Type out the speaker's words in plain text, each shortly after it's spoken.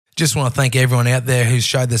Just want to thank everyone out there who's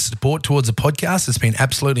showed their support towards the podcast. It's been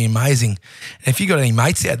absolutely amazing. And if you've got any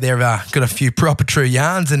mates out there who've got a few proper true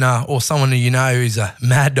yarns and or someone who you know who's a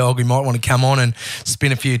mad dog who might want to come on and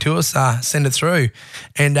spin a few to us, send it through.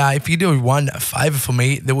 And if you do one favour for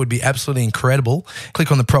me, that would be absolutely incredible.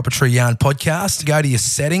 Click on the Proper True Yarn podcast, go to your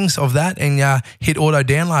settings of that and hit auto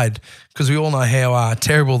download, because we all know how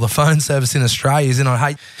terrible the phone service in Australia is, and I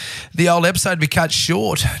hate the old episode be cut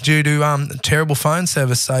short due to terrible phone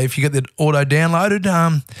service. So if you get the auto downloaded,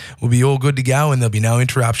 we'll be all good to go and there'll be no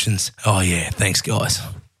interruptions. Oh yeah, thanks guys.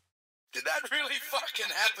 Did that really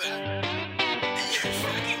fucking happen? Are you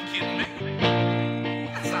fucking kidding me?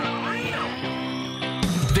 That's unreal.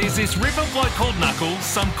 There's this river bloke called Knuckles,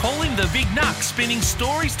 some call him the Big Knuck, spinning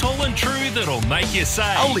stories tall and true that'll make you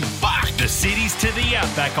say, Holy fuck. The cities to the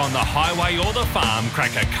outback, on the highway or the farm,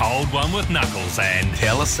 crack a cold one with Knuckles and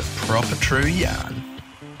Tell us a proper true yarn.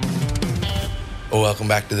 Well, welcome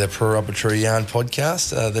back to the Proper True Yarn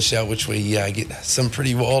podcast, the show which we get some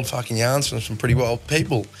pretty wild fucking yarns from some pretty wild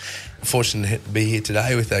people. Fortunate to be here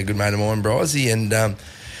today with a good mate of mine, Bryze, and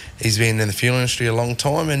he's been in the fuel industry a long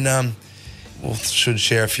time, and we should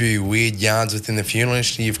share a few weird yarns within the fuel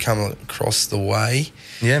industry you've come across the way.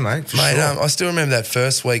 Yeah, mate, for Mate, sure. I still remember that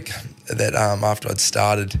first week that after I'd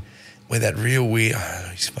started, where that real weird, I don't know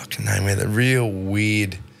his fucking name, where that real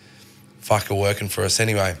weird fucker working for us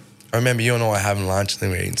anyway. I remember you and I were having lunch and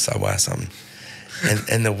then we were eating Subway or something,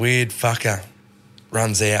 and the weird fucker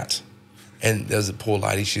runs out, and there was a poor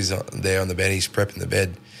lady, she's there on the bed, he's prepping the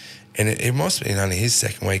bed, and it must have been only his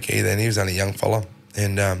second week either, and he was only a young fella,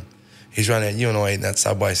 and he's running out, you and I eating that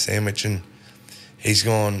Subway sandwich, and he's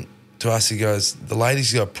gone to us, he goes, the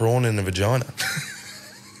lady's got prawn in the vagina.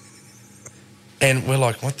 And we're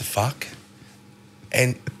like, what the fuck?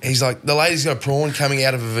 And he's like, the lady's got prawn coming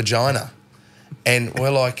out of a vagina. And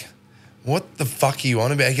we're like, what the fuck are you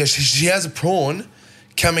on about? He goes, she has a prawn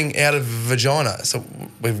coming out of a vagina. So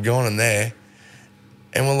we've gone in there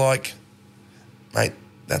and we're like, mate,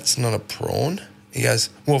 that's not a prawn. He goes,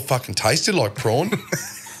 well, it fucking tasted like prawn.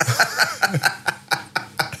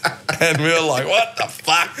 And we were like, what the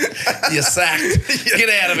fuck? You're sacked. Get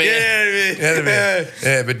out of here. Get out of here.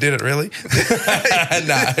 Yeah, but did it really?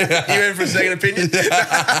 No. You went for a second opinion?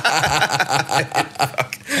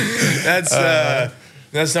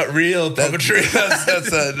 That's not real proper true.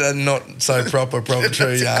 That's a not so proper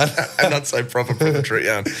true yarn. Not so proper true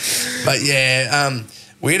yarn. But yeah,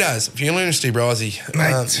 weirdos, fuel industry, Bryze.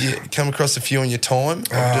 You come across a few in your time of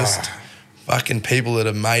just fucking people that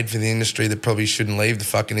are made for the industry that probably shouldn't leave the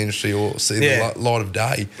fucking industry or see the light of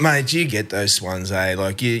day. Mate, you get those ones, eh?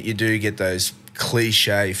 Like, you do get those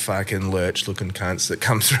cliche fucking lurch-looking cunts that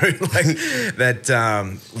come through like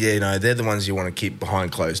that. You know, they're the ones you want to keep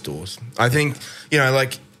behind closed doors. I think, you know,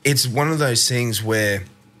 like, it's one of those things where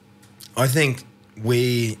I think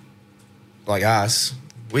we, like us,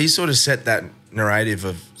 we sort of set that narrative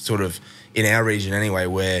of sort of, in our region anyway,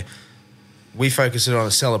 where we focus it on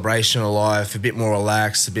a celebration of life, a bit more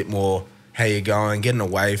relaxed, a bit more how you going, getting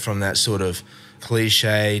away from that sort of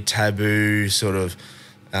cliche, taboo, sort of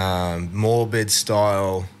morbid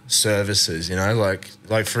style services, you know,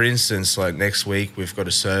 like for instance, like next week we've got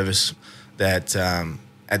a service that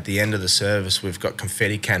at the end of the service we've got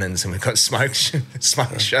confetti cannons and we've got smoke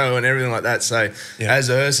show and everything like that. So as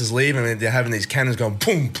the hearse is leaving, they're having these cannons going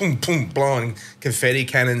boom, boom, boom, blowing confetti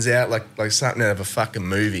cannons out like something out of a fucking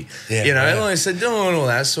movie. Yeah, you know, like I said, doing all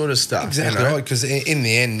that sort of stuff. Exactly, you know? Right, because in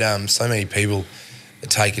the end, so many people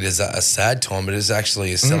take it as a sad time, but it's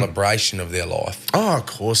actually a celebration of their life. Oh, of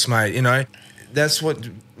course, mate. You know, that's what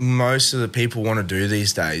most of the people want to do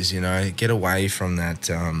these days, you know, get away from that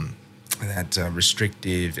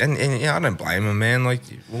restrictive, and yeah, I don't blame them, man. Like,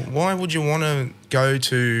 why would you want to go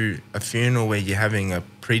to a funeral where you're having a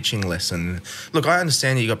preaching lesson? Look, I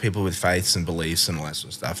understand you got people with faiths and beliefs and all that sort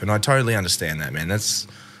of stuff, and I totally understand that, man. That's,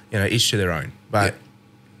 you know, each to their own. But,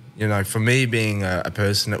 you know, for me being a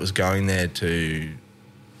person that was going there to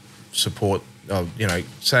support, you know,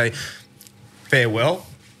 say farewell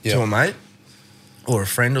to a mate or a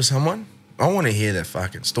friend or someone, I want to hear their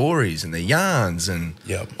fucking stories and their yarns and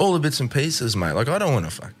all the bits and pieces, mate. Like, I don't want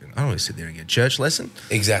to sit there and get a church lesson.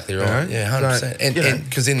 Exactly right. You know? Yeah, 100%. And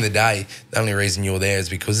because in the day, the only reason you're there is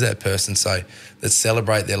because of that person. So let's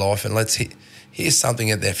celebrate their life and let's hear something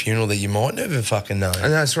at their funeral that you might never fucking know.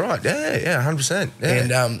 And that's right. Yeah, 100%.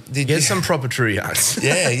 Yeah. And get some proper true yarns.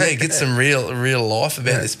 Get some real life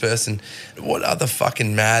about this person. What other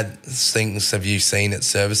fucking mad things have you seen at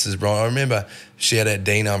services, bro? I remember, shout out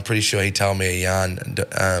Dino, I'm pretty sure he told me a yarn.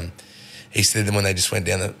 He said that when they just went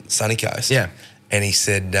down the sunny coast. Yeah. And he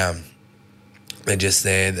said they're just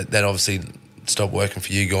there, that obviously stopped working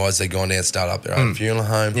for you guys. They've gone down, start up their own funeral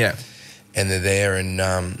home. Yeah. And they're there, and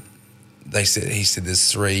he said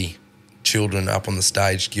there's 3 children up on the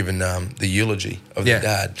stage giving the eulogy of their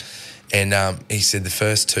dad. And he said the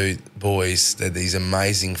first 2 boys, they're these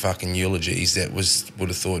amazing fucking eulogies that would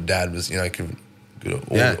have thought Dad was, could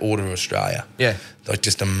Order of Australia. Yeah. Like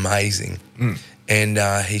just amazing.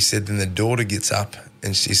 And he said then the daughter gets up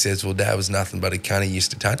and she says, well, Dad was nothing but a cunt. He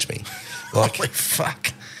used to touch me. Like, holy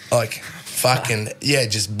fuck. Like fucking,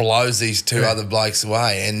 just blows these 2 other blokes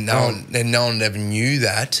away. And no one ever knew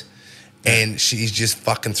that. And she's just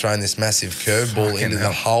fucking thrown this massive curveball into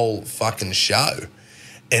the whole fucking show.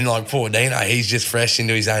 And like poor Dino, he's just fresh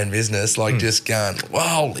into his own business, like just going, well,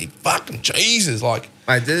 holy fucking Jesus. Like,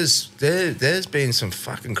 mate, there's been some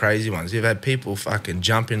fucking crazy ones. You've had people fucking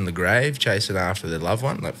jump in the grave chasing after their loved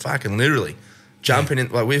one, like fucking literally jumping in.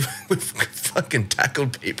 Like we've fucking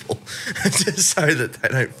tackled people just so that they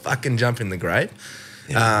don't fucking jump in the grave.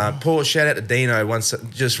 Poor shout out to Dino. Once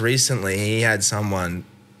just recently, he had someone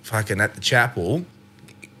fucking at the chapel,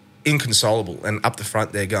 inconsolable, and up the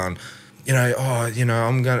front there going, I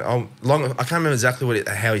can't remember exactly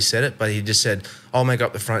how he said it, but he just said, I'll make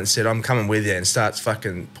up the front and said, I'm coming with you,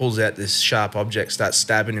 and pulls out this sharp object, starts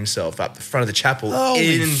stabbing himself up the front of the chapel.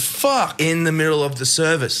 In the middle of the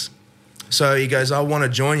service. So he goes, I want to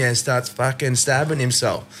join you, and starts fucking stabbing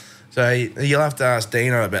himself. So you'll have to ask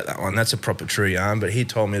Dino about that one. That's a proper true yarn, but he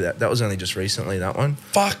told me that was only just recently, that one.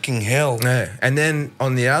 Fucking hell. Yeah. And then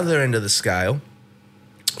on the other end of the scale,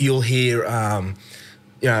 you'll hear... a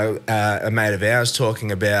mate of ours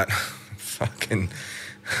talking about fucking...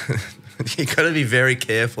 you got to be very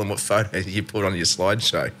careful in what photos you put on your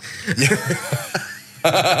slideshow.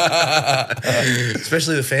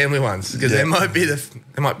 Especially the family ones, because there might be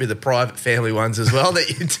the private family ones as well that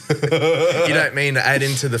you don't mean to add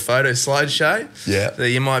into the photo slideshow. Yeah. So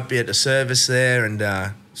you might be at the service there,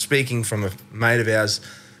 and speaking from a mate of ours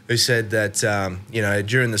who said that,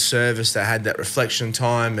 during the service they had that reflection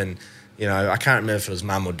time, and I can't remember if it was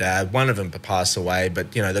mum or dad. One of them passed away,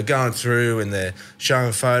 but, they're going through and they're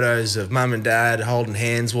showing photos of mum and dad holding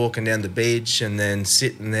hands, walking down the beach, and then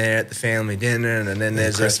sitting there at the family dinner, and then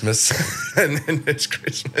there's Christmas. And then there's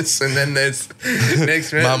Christmas, and then there's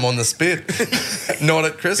next minute. Mum on the spit. Not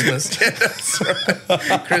at Christmas. Yeah, that's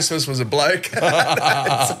right. Christmas was a bloke.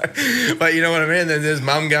 But you know what I mean? Then there's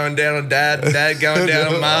mum going down on dad, and dad going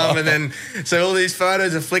down on mum, and then so all these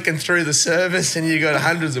photos are flicking through the service, and you got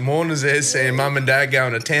hundreds of mourners there seeing mum and dad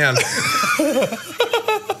going to town.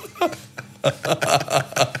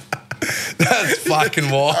 That's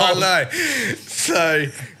fucking wild. I know. So,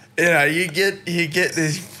 you get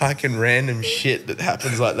this fucking random shit that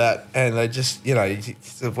happens like that, and they just,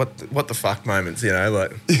 what the fuck moments,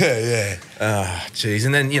 like. Yeah. Oh, jeez.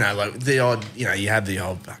 And then, like the odd, you have the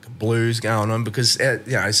old fucking blues going on because,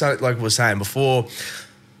 so like we were saying before,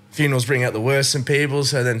 funerals bring out the worst in people,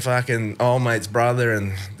 so then fucking old mate's brother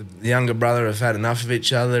and the younger brother have had enough of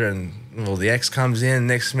each other, and the ex comes in,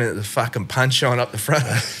 next minute the fucking punch on up the front.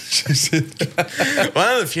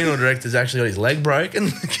 One of the funeral directors actually got his leg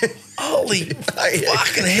broken. Holy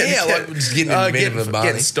fucking hell. Like just getting in the bed of a bunny.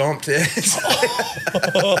 Getting stomped there. So,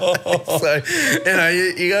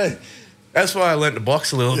 you go... That's why I learnt to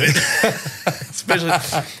box a little bit.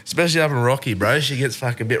 Especially up in Rocky, bro. She gets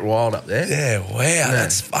fucking a bit wild up there. Yeah, wow. Yeah.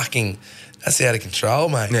 That's out of control,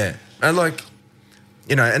 mate. Yeah. And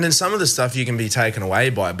and then some of the stuff you can be taken away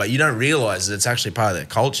by, but you don't realise that it's actually part of their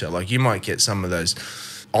culture. Like you might get some of those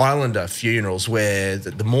Islander funerals where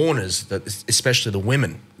the mourners, especially the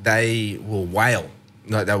women, they will wail.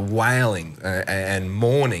 Like they're wailing and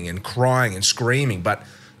mourning and crying and screaming. But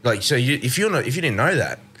if you didn't know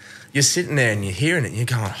that, you're sitting there and you're hearing it and you're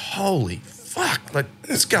going, holy fuck, like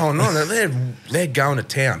what's going on? They're going to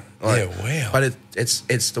town. Like, yeah, wow. But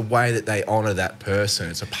it's the way that they honour that person.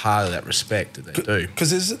 It's a part of that respect that they do.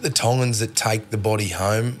 Because is it the Tongans that take the body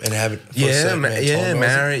home and have it for a certain amount of time?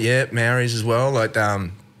 Maoris as well. Like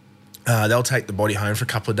they'll take the body home for a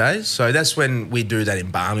couple of days. So that's when we do that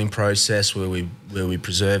embalming process where we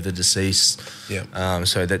preserve the deceased,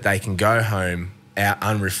 so that they can go home out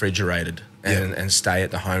unrefrigerated and stay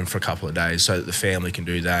at the home for a couple of days, so that the family can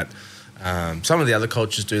do that. Some of the other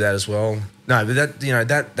cultures do that as well. No, but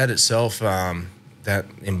that itself, that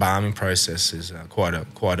embalming process is quite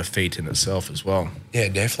a feat in itself as well. Yeah,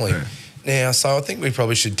 definitely. Yeah. Now, so I think we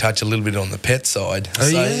probably should touch a little bit on the pet side.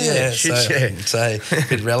 Oh, So a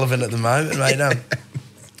bit relevant at the moment, mate.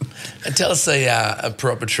 And tell us a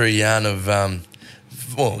proper true yarn of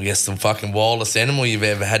well, I guess the fucking wildest animal you've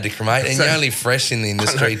ever had to cremate, and you're only fresh in the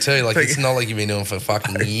industry too. Like, it's not like you've been doing it for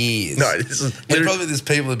fucking years. No, this is and probably there's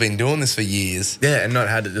people who've been doing this for years. Yeah, and not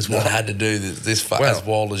had it as well. Not had to do this as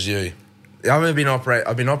wild as you. I've been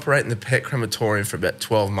operating the pet crematorium for about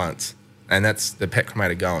 12 months, and that's the pet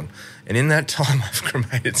cremator going. And in that time, I've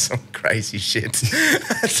cremated some crazy shit.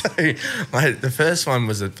 So, the first one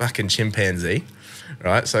was a fucking chimpanzee,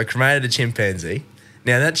 right? So I cremated a chimpanzee.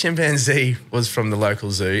 Now, that chimpanzee was from the local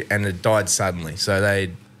zoo, and it died suddenly. So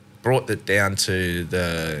they brought it down to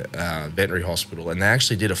the veterinary hospital, and they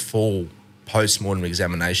actually did a full post-mortem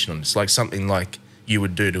examination on it. It's like something like you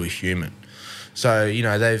would do to a human. So,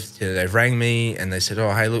 they've rang me and they said,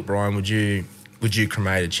 "Oh, hey, look, Brian, would you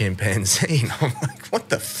cremate a chimpanzee?" And I'm like, "What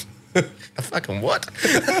the a fucking what?" Who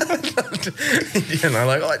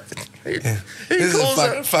this calls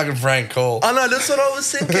is a fucking Frank call. I know, that's what I was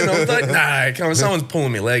thinking. I was like, "No, come on, someone's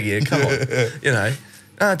pulling my leg here. Come on."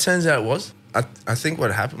 No, it turns out it was. I think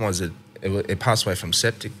what happened was it passed away from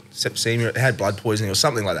septicemia. It had blood poisoning or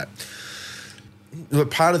something like that.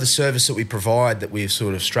 Look, part of the service that we provide that we've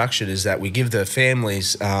sort of structured is that we give the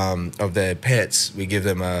families of their pets, we give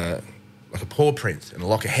them a paw print and a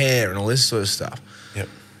lock of hair and all this sort of stuff. Yep.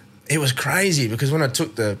 It was crazy because when I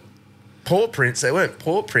took the paw prints, they weren't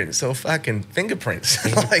paw prints, they were fucking fingerprints.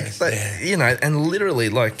 And literally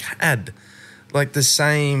had the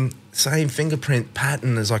same fingerprint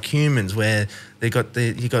pattern as like humans, where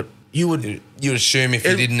you would assume if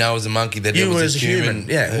you didn't know it was a monkey that it was a human.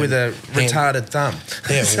 Yeah, with a retarded thumb.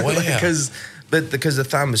 Yeah, wow. because the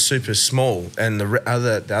thumb is super small and the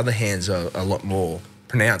other hands are a lot more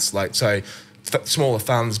pronounced. Like, so smaller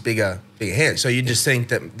thumbs, bigger hands. So you just think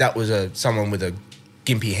that was someone with a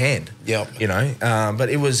gimpy hand. Yep. But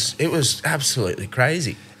it was absolutely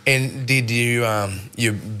crazy. And did you're a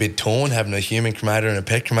bit torn having a human cremator and a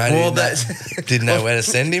pet cremator? Well, didn't know where to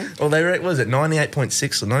send him? Well, was it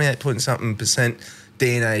 98.6 or 98-point-something%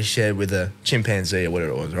 DNA shared with a chimpanzee or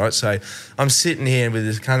whatever it was, right? So I'm sitting here with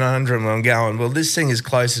this conundrum and I'm going, well, this thing is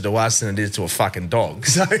closer to us than it is to a fucking dog.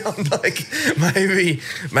 So I'm like,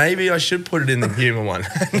 maybe I should put it in the human one.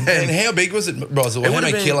 And how big was it, Bryze? How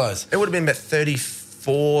many kilos? It would have been about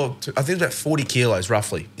 34, I think it was about 40 kilos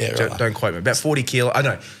roughly. Yeah, right. Don't quote me. About 40 kilos. I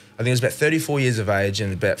think it was about 34 years of age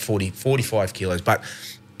and about 45 kilos, but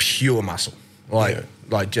pure muscle.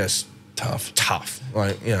 Like just tough.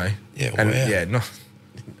 Yeah, and wow. Yeah, no,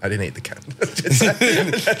 I didn't eat the cat.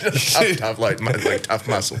 tough, tough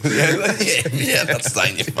muscle. Yeah, that's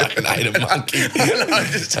saying you fucking ate a monkey.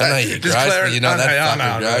 I know you're gross, but you're not that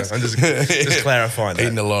fucking gross. I'm just clarifying that.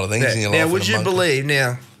 Eating a lot of things in your life.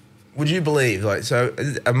 Now, would you believe, like, so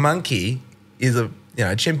a monkey is a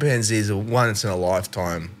chimpanzee is a once in a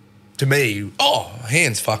lifetime to me. Oh,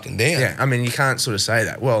 hands fucking down. Yeah, I mean, you can't sort of say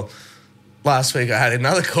that. Well, last week I had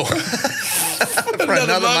another call for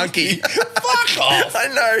another monkey. Fuck off. I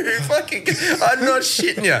know, I'm not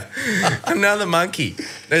shitting you. Another monkey.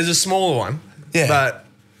 There's a smaller one. Yeah. But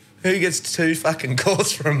who gets 2 fucking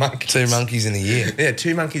calls for a monkey? 2 monkeys in a year. Yeah,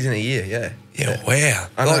 2 monkeys in a year, yeah. Yeah, wow.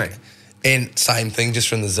 I know. And same thing, just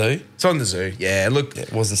from the zoo? It's on the zoo, yeah. Look,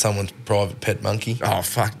 it wasn't someone's private pet monkey? Oh,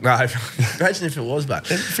 fuck. No, imagine if it was,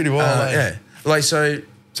 but. It's pretty wild, yeah. Like, so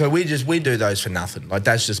we do those for nothing. Like,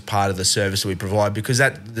 that's just part of the service that we provide, because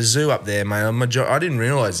the zoo up there, mate, I didn't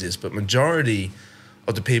realise this, but majority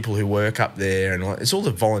of the people who work up there, and it's all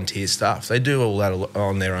the volunteer stuff. They do all that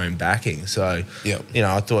on their own backing. So, yep.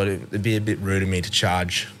 I thought it'd be a bit rude of me to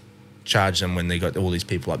charge them when they got all these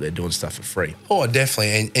people up there doing stuff for free. Oh,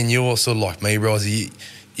 definitely. And you're sort of like me, Bryze.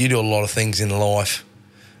 You do a lot of things in life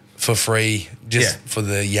for free, just for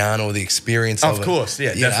the yarn or the experience of it. Of course,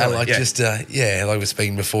 yeah, definitely. Like we were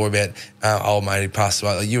speaking before about old mate who passed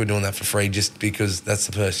away. Like, you were doing that for free just because that's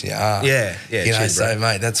the person you are. Yeah. Cheers, so,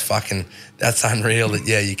 mate, that's unreal that,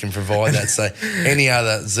 you can provide that. So any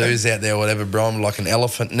other zoos out there, whatever, Brian, like an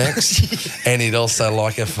elephant next, and he'd also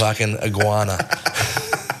like a fucking iguana.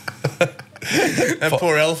 That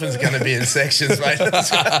poor elephant's going to be in sections, mate.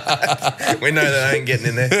 We know that I ain't getting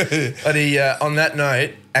in there. But on that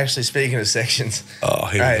note, actually speaking of sections. Oh,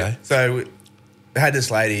 here we go. So I had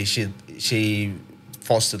this lady, she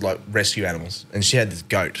fostered like rescue animals, and she had this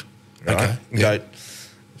goat, right? Okay. Goat.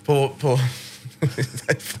 Poor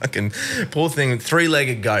fucking poor thing,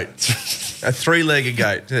 3-legged goat. A 3-legged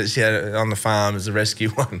goat that she had on the farm as a rescue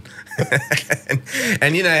one.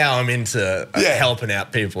 and you know how I'm into helping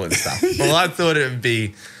out people and stuff. Well, I thought it would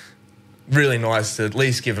be really nice to at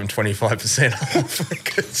least give them 25% off.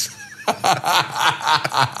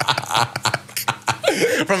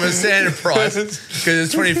 From a standard price,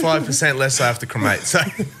 because it's 25% less I have to cremate. So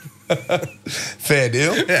Fair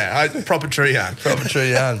deal. Yeah, proper tree yarn. Proper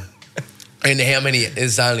tree yarn. And how many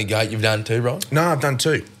is the only goat you've done too, Brian? No, I've done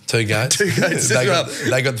 2. 2 goats? 2 goats they as well.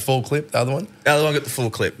 They got the full clip, the other one? The other one got the full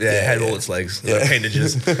clip. Yeah, it had all its legs, the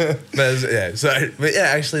appendages.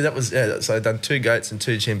 Actually, that was, so I've done 2 goats and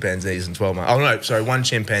 2 chimpanzees in 12 months. Oh, no, sorry, 1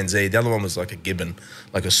 chimpanzee. The other one was like a gibbon,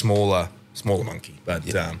 like a smaller monkey. But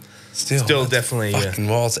still definitely... Fucking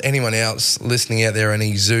wild. So anyone else listening out there,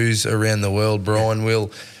 any zoos around the world, Brian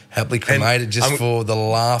will happily cremate it just for the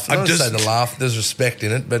laugh. I don't say the laugh, there's respect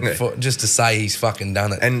in it, but just to say he's fucking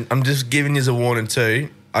done it. And I'm just giving you a warning too.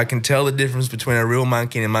 I can tell the difference between a real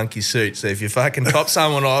monkey and a monkey suit. So if you fucking top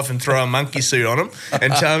someone off and throw a monkey suit on them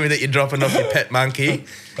and tell me that you're dropping off your pet monkey,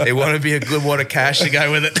 it won't be a good wad of cash to go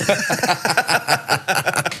with it.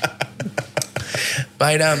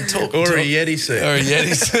 Mate, a Yeti suit. Or a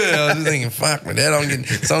Yeti suit. I was just thinking, fuck my dad,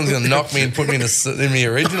 someone's going to knock me and put me in the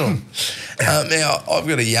original. Now, I've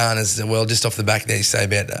got a yarn as well, just off the back there you say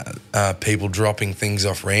about people dropping things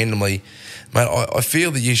off randomly. Mate, I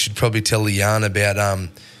feel that you should probably tell the yarn about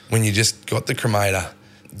when you just got the cremator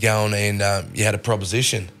going and you had a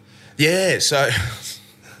proposition. Yeah, so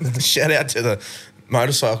shout out to the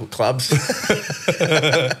motorcycle clubs.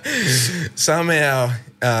 Somehow,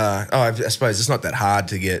 I suppose it's not that hard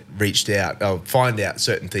to get reached out or find out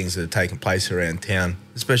certain things that are taking place around town,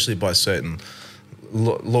 especially by certain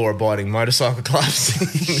law-abiding motorcycle clubs,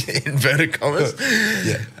 in inverted commas.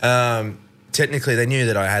 Yeah. Technically, they knew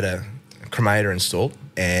that I had a cremator installed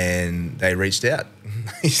and they reached out.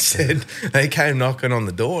 He said, they came knocking on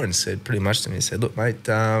the door and said pretty much to me, he said, look, mate,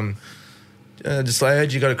 just I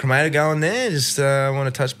heard you got a cremator going there. Just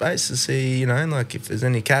want to touch base to see, like if there's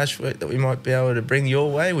any cash work that we might be able to bring your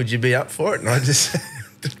way. Would you be up for it? And I just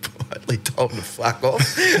politely told him to fuck off.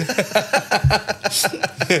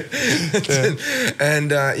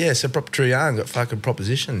 So Proper True Yarn got fucking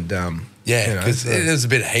propositioned. Because there was a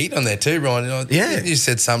bit of heat on there too, Ryan. You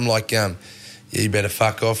said something like, you better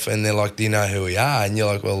fuck off, and they're like, do you know who we are? And you're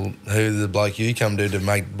like, well, who the bloke you come to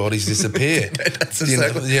make bodies disappear? That's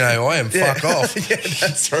exactly. You know who I am, fuck off. Yeah,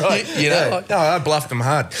 that's right. No, I bluffed them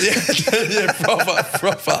hard. Proper.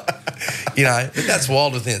 But that's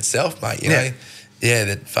wild within itself, mate, you know. Yeah,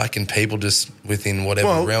 that fucking people just within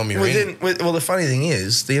whatever realm you're in. Well, the funny thing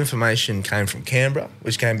is, the information came from Canberra,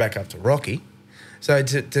 which came back up to Rocky. So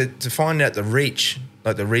to find out the reach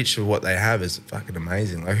of what they have is fucking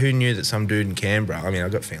amazing. Like, who knew that some dude in Canberra, I mean,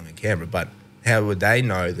 I've got family in Canberra, but how would they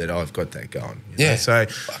know that I've got that going? You know? So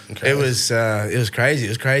it was crazy. It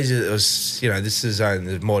was crazy. It was, this is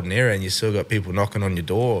the modern era and you still got people knocking on your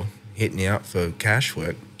door, hitting you up for cash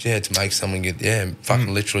work. Yeah, to make someone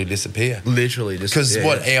fucking literally disappear. Literally disappear.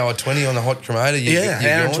 Because hour 20 on a hot cremator?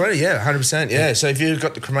 Hour 20, 100%. Yeah, so if you've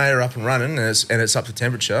got the cremator up and running and it's up to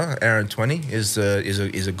temperature, hour and 20 is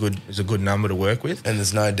a good number to work with. And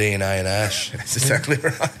there's no DNA in ash. That's exactly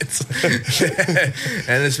right.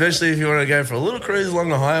 And especially if you want to go for a little cruise along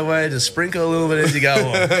the highway, just sprinkle a little bit as you go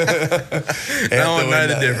on. No one knows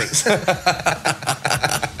the difference.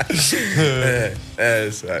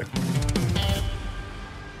 So.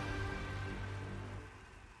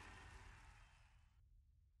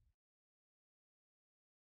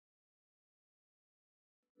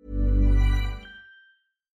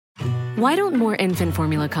 Why don't more infant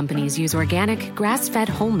formula companies use organic, grass-fed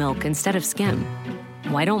whole milk instead of skim?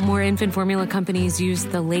 Why don't more infant formula companies use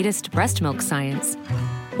the latest breast milk science?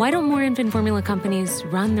 Why don't more infant formula companies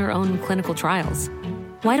run their own clinical trials?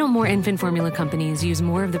 Why don't more infant formula companies use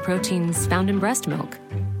more of the proteins found in breast milk?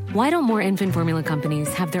 Why don't more infant formula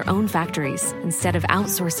companies have their own factories instead of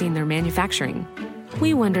outsourcing their manufacturing?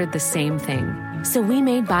 We wondered the same thing. So we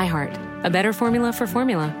made ByHeart, a better formula for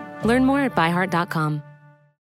formula. Learn more at byheart.com.